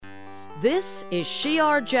This is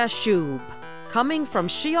Shear Jashub, coming from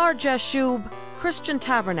Shear Jashub Christian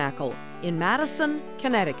Tabernacle in Madison,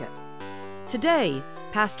 Connecticut. Today,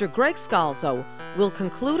 Pastor Greg Scalzo will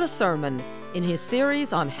conclude a sermon in his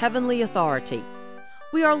series on heavenly authority.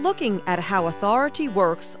 We are looking at how authority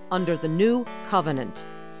works under the new covenant.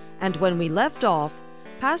 And when we left off,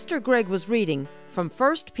 Pastor Greg was reading from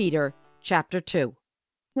 1 Peter chapter 2.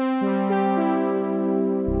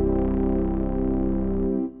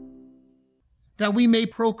 That we may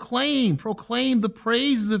proclaim the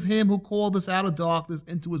praises of him who called us out of darkness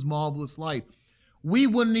into his marvelous light. We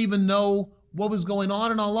wouldn't even know what was going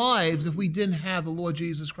on in our lives if we didn't have the Lord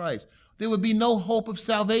Jesus Christ. There would be no hope of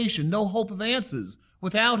salvation, no hope of answers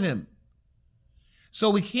without him. So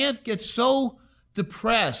we can't get so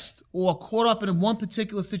depressed or caught up in one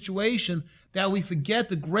particular situation that we forget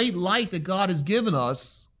the great light that God has given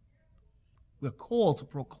us. We're called to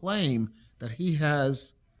proclaim that he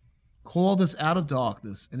has called us out of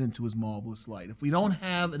darkness and into his marvelous light. If we don't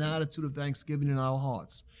have an attitude of thanksgiving in our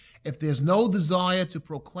hearts, if there's no desire to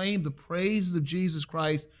proclaim the praises of Jesus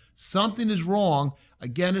Christ, something is wrong.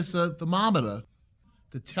 Again, it's a thermometer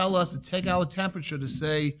to tell us, to take our temperature, to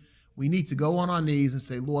say we need to go on our knees and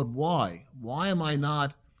say, Lord, why? Why am I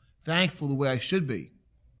not thankful the way I should be?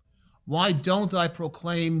 Why don't I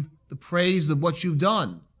proclaim the praise of what you've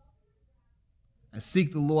done? And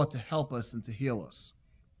seek the Lord to help us and to heal us.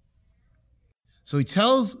 So he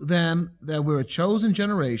tells them that we're a chosen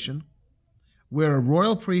generation, we're a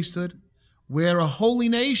royal priesthood, we're a holy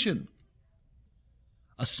nation,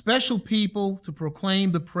 a special people to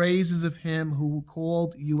proclaim the praises of him who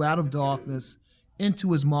called you out of darkness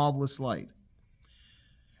into his marvelous light.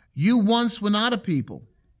 You once were not a people,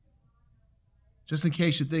 just in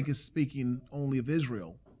case you think it's speaking only of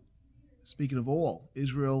Israel, speaking of all,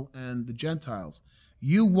 Israel and the Gentiles.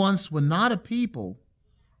 You once were not a people,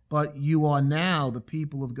 but you are now the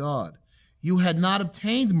people of God. You had not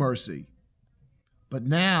obtained mercy, but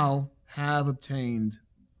now have obtained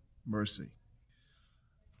mercy.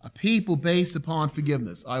 A people based upon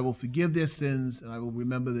forgiveness. I will forgive their sins, and I will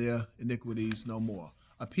remember their iniquities no more.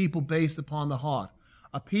 A people based upon the heart.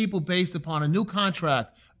 A people based upon a new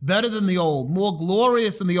contract, better than the old, more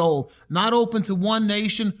glorious than the old, not open to one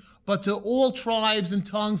nation, but to all tribes and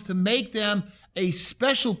tongues, to make them a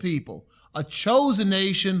special people, a chosen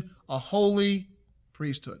nation, a holy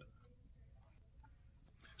priesthood.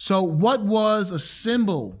 So what was a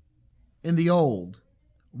symbol in the old?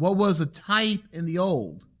 What was a type in the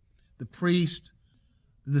old? The priest,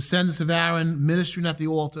 the descendants of Aaron ministering at the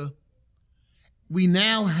altar. We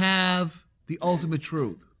now have the ultimate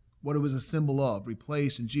truth, what it was a symbol of,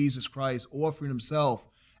 replaced in Jesus Christ, offering himself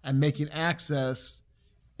and making access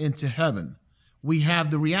into heaven. We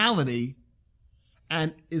have the reality.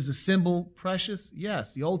 And is the symbol precious?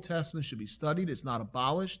 Yes, the Old Testament should be studied. It's not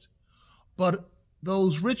abolished. But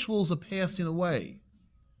those rituals are passing away.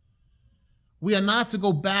 We are not to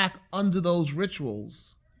go back under those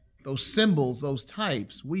rituals, those symbols, those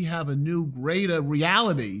types. We have a new, greater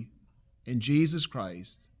reality in Jesus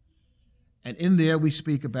Christ. And in there we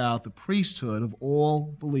speak about the priesthood of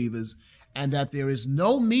all believers, and that there is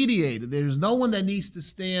no mediator, there is no one that needs to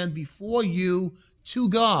stand before you to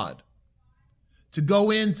God, to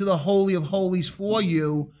go into the Holy of Holies for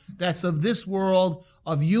you, that's of this world,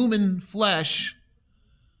 of human flesh,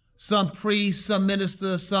 some priest, some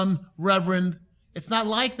minister, some reverend. It's not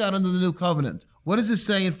like that under the new covenant. What does it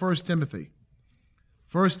say in 1 Timothy?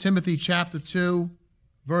 1 Timothy chapter 2,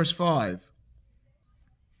 verse 5.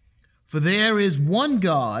 For there is one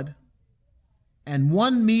God and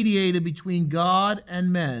one mediator between God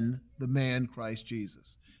and men, the man Christ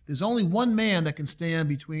Jesus. There's only one man that can stand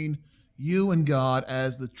between you and God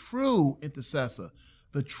as the true intercessor,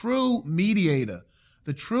 the true mediator,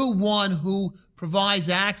 the true one who provides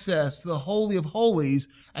access to the Holy of Holies,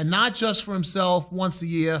 and not just for himself once a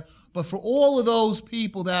year, but for all of those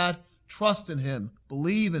people that trust in him,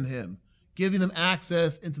 believe in him, giving them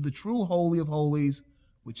access into the true Holy of Holies,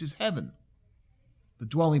 which is heaven, the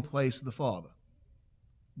dwelling place of the Father.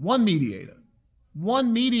 One mediator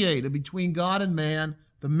between God and man,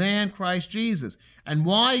 the man Christ Jesus. And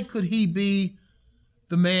why could he be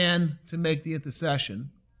the man to make the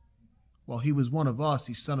intercession? Well, he was one of us.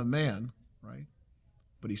 He's Son of Man, right?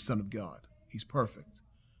 But he's Son of God. He's perfect,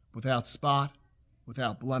 without spot,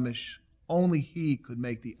 without blemish. Only he could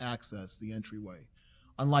make the access, the entryway,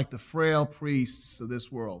 unlike the frail priests of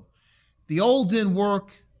this world. The old didn't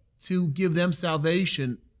work to give them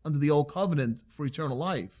salvation under the old covenant for eternal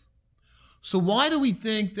life. So why do we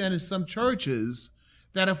think that in some churches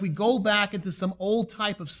that if we go back into some old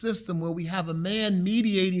type of system where we have a man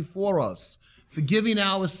mediating for us, forgiving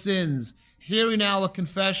our sins, hearing our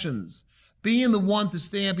confessions, being the one to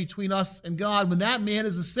stand between us and God, when that man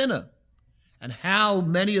is a sinner, and how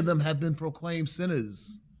many of them have been proclaimed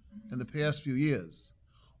sinners in the past few years,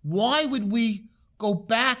 why would we go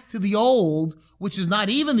back to the old, which is not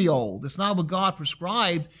even the old? It's not what God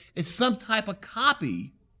prescribed. It's some type of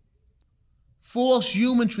copy, false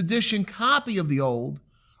human tradition copy of the old,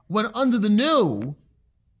 when under the new,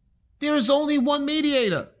 there is only one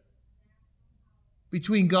mediator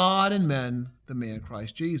between God and men, the man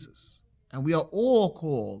Christ Jesus. And we are all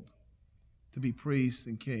called to be priests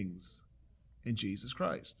and kings in Jesus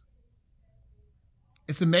Christ.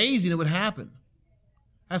 It's amazing it would happen.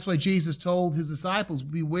 That's why Jesus told his disciples,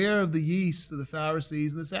 beware of the yeast of the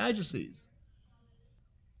Pharisees and the Sadducees.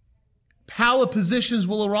 Power positions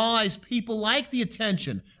will arise. People like the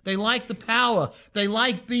attention. They like the power. They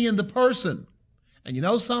like being the person. And you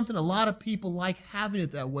know something? A lot of people like having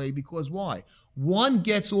it that way because why? One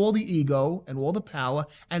gets all the ego and all the power,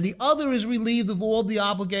 and the other is relieved of all the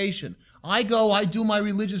obligation. I do my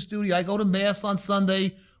religious duty. I go to Mass on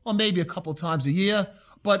Sunday, or maybe a couple times a year.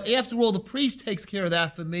 But after all, the priest takes care of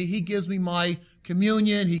that for me. He gives me my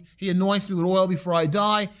communion. He anoints me with oil before I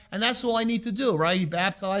die. And that's all I need to do, right? He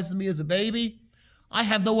baptizes me as a baby. I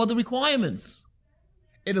have no other requirements.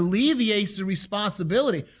 It alleviates the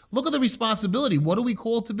responsibility. Look at the responsibility. What are we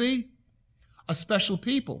called to be? A special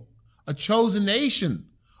people, a chosen nation,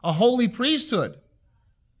 a holy priesthood.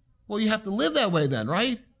 Well, you have to live that way then,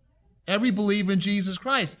 right? Every believer in Jesus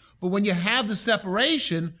Christ. But when you have the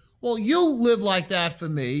separation, well, you live like that for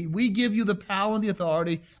me. We give you the power and the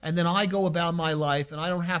authority, and then I go about my life, and I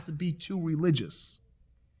don't have to be too religious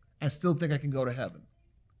and still think I can go to heaven.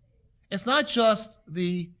 It's not just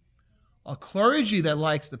a clergy that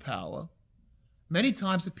likes the power. Many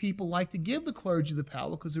times the people like to give the clergy the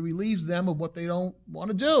power because it relieves them of what they don't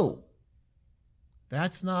want to do.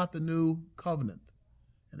 That's not the new covenant.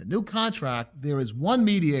 In the new contract, there is one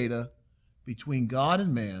mediator between God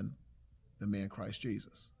and man, the man Christ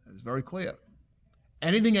Jesus. It's very clear.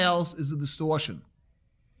 Anything else is a distortion.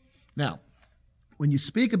 Now, when you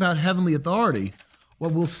speak about heavenly authority,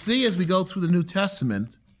 what we'll see as we go through the New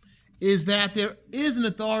Testament is that there is an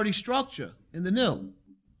authority structure in the new,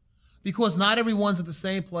 because not everyone's at the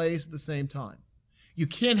same place at the same time. You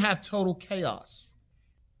can't have total chaos.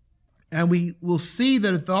 And we will see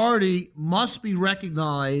that authority must be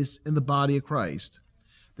recognized in the body of Christ,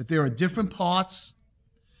 that there are different parts,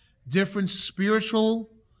 different spiritual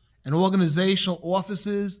and organizational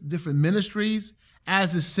offices, different ministries.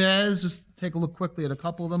 As it says, just take a look quickly at a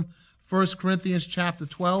couple of them. 1 Corinthians chapter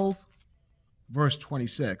 12, verse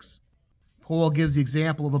 26. Paul gives the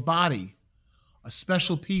example of a body, a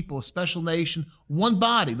special people, a special nation, one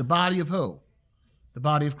body. The body of who? The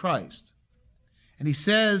body of Christ. And he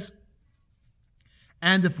says,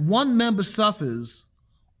 and if one member suffers,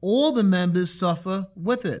 all the members suffer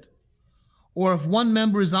with it. Or if one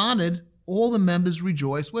member is honored, all the members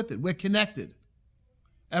rejoice with it. We're connected.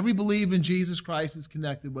 Every believer in Jesus Christ is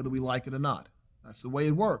connected whether we like it or not. That's the way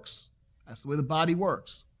it works. That's the way the body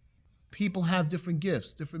works. People have different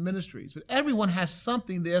gifts, different ministries, but everyone has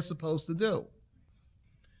something they're supposed to do.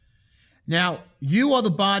 Now, you are the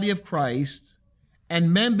body of Christ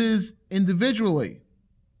and members individually.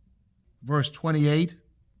 Verse 28,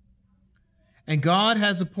 and God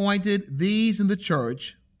has appointed these in the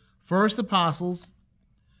church, first apostles,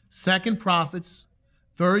 second prophets,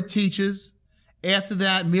 third teachers, after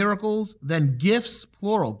that miracles, then gifts,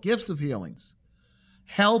 plural, gifts of healings,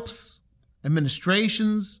 helps,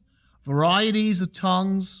 administrations, varieties of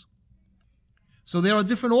tongues. So there are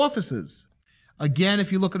different offices. Again,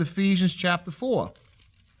 if you look at Ephesians chapter 4,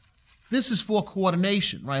 this is for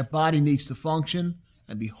coordination, right? A body needs to function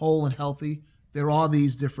and be whole and healthy. There are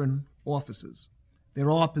these different offices.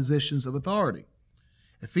 There are positions of authority.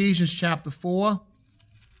 Ephesians chapter 4,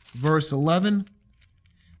 verse 11,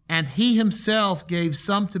 and he himself gave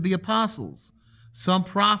some to be apostles, some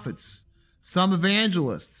prophets, some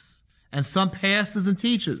evangelists, and some pastors and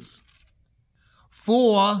teachers.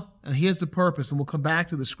 For, and here's the purpose, and we'll come back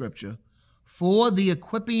to the scripture, for the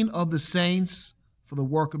equipping of the saints for the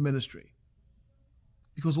work of ministry.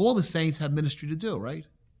 Because all the saints have ministry to do, right?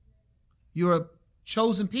 You're a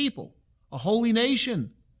chosen people, a holy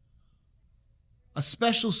nation, a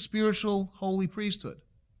special spiritual holy priesthood.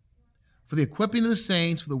 For the equipping of the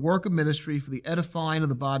saints, for the work of ministry, for the edifying of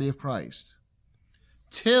the body of Christ.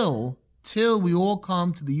 Till we all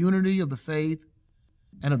come to the unity of the faith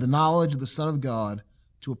and of the knowledge of the Son of God,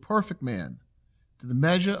 to a perfect man, to the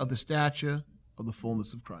measure of the stature of the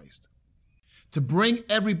fullness of Christ. to bring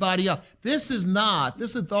everybody up. This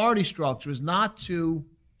authority structure is not to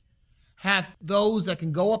have those that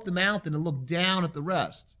can go up the mountain and look down at the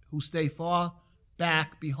rest who stay far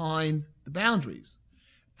back behind the boundaries.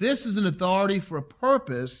 This is an authority for a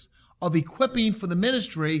purpose of equipping for the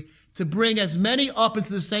ministry to bring as many up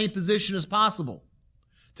into the same position as possible,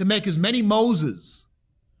 to make as many Moses,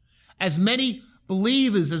 as many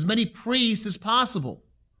believers, as many priests as possible,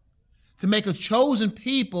 to make a chosen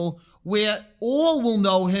people where all will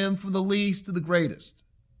know him from the least to the greatest.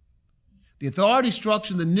 The authority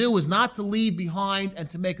structure in the new is not to leave behind and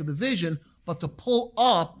to make a division, but to pull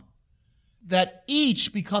up that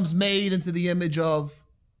each becomes made into the image of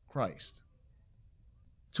Christ.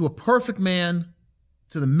 To a perfect man,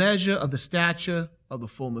 to the measure of the stature of the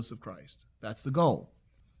fullness of Christ. That's the goal.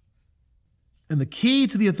 And the key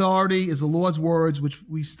to the authority is the Lord's words, which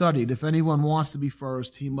we've studied. If anyone wants to be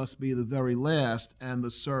first, he must be the very last and the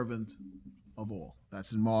servant of all.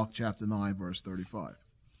 That's in Mark chapter 9, verse 35.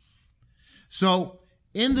 So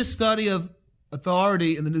in the study of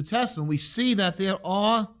authority in the New Testament, we see that there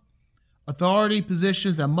are authority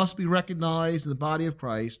positions that must be recognized in the body of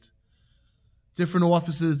Christ, different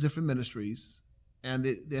offices, different ministries, and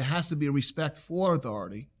there has to be a respect for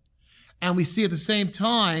authority. And we see at the same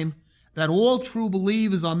time that all true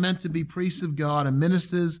believers are meant to be priests of God and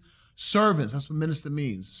ministers, servants, that's what minister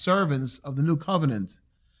means, servants of the new covenant,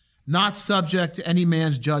 not subject to any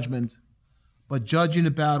man's judgment, but judging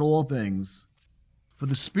about all things. For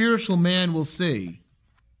the spiritual man, we'll see,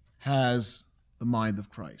 has the mind of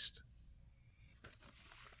Christ.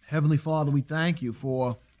 Heavenly Father, we thank you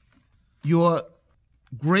for your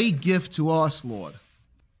great gift to us, Lord,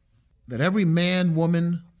 that every man,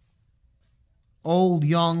 woman, old,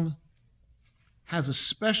 young, has a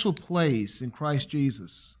special place in Christ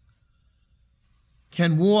Jesus,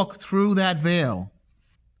 can walk through that veil,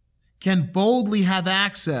 can boldly have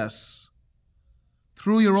access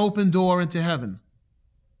through your open door into heaven,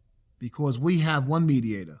 because we have one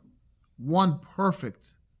mediator, one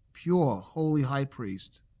perfect, pure, holy high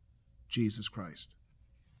priest, Jesus Christ.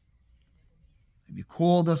 And you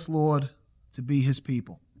called us, Lord, to be his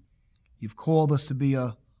people. You've called us to be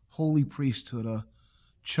a holy priesthood, a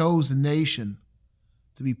chosen nation,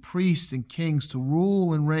 to be priests and kings, to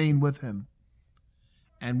rule and reign with him.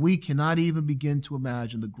 And we cannot even begin to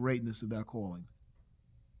imagine the greatness of that calling.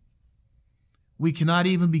 We cannot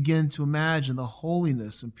even begin to imagine the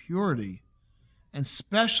holiness and purity and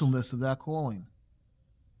specialness of that calling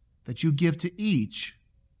that you give to each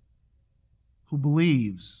who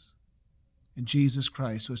believes in Jesus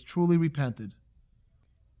Christ, who has truly repented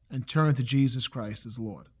and turned to Jesus Christ as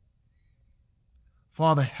Lord.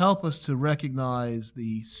 Father, help us to recognize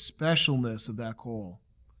the specialness of that call,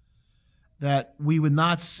 that we would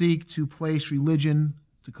not seek to place religion,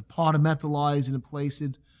 to compartmentalize it and place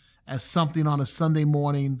it as something on a Sunday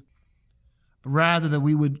morning, but rather that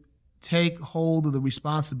we would take hold of the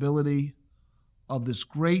responsibility of this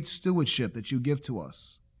great stewardship that you give to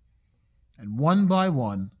us, and one by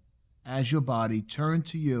one, as your body, turn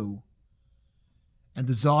to you and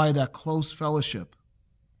desire that close fellowship,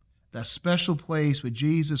 that special place where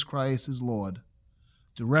Jesus Christ is Lord,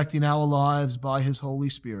 directing our lives by his Holy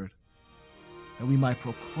Spirit, that we might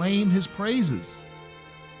proclaim his praises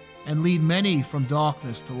and lead many from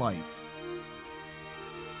darkness to light.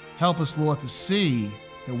 Help us, Lord, to see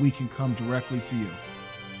that we can come directly to you.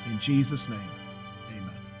 In Jesus' name, amen.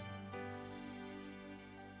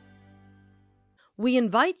 We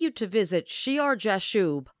invite you to visit Shear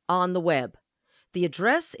Jashub on the web. The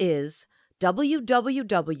address is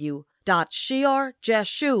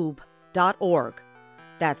www.shearjashub.org.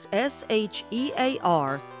 That's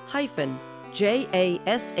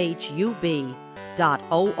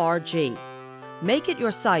SHEAR-JASHUB.org. Make it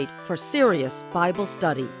your site for serious Bible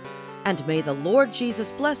study, and may the Lord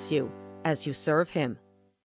Jesus bless you as you serve him.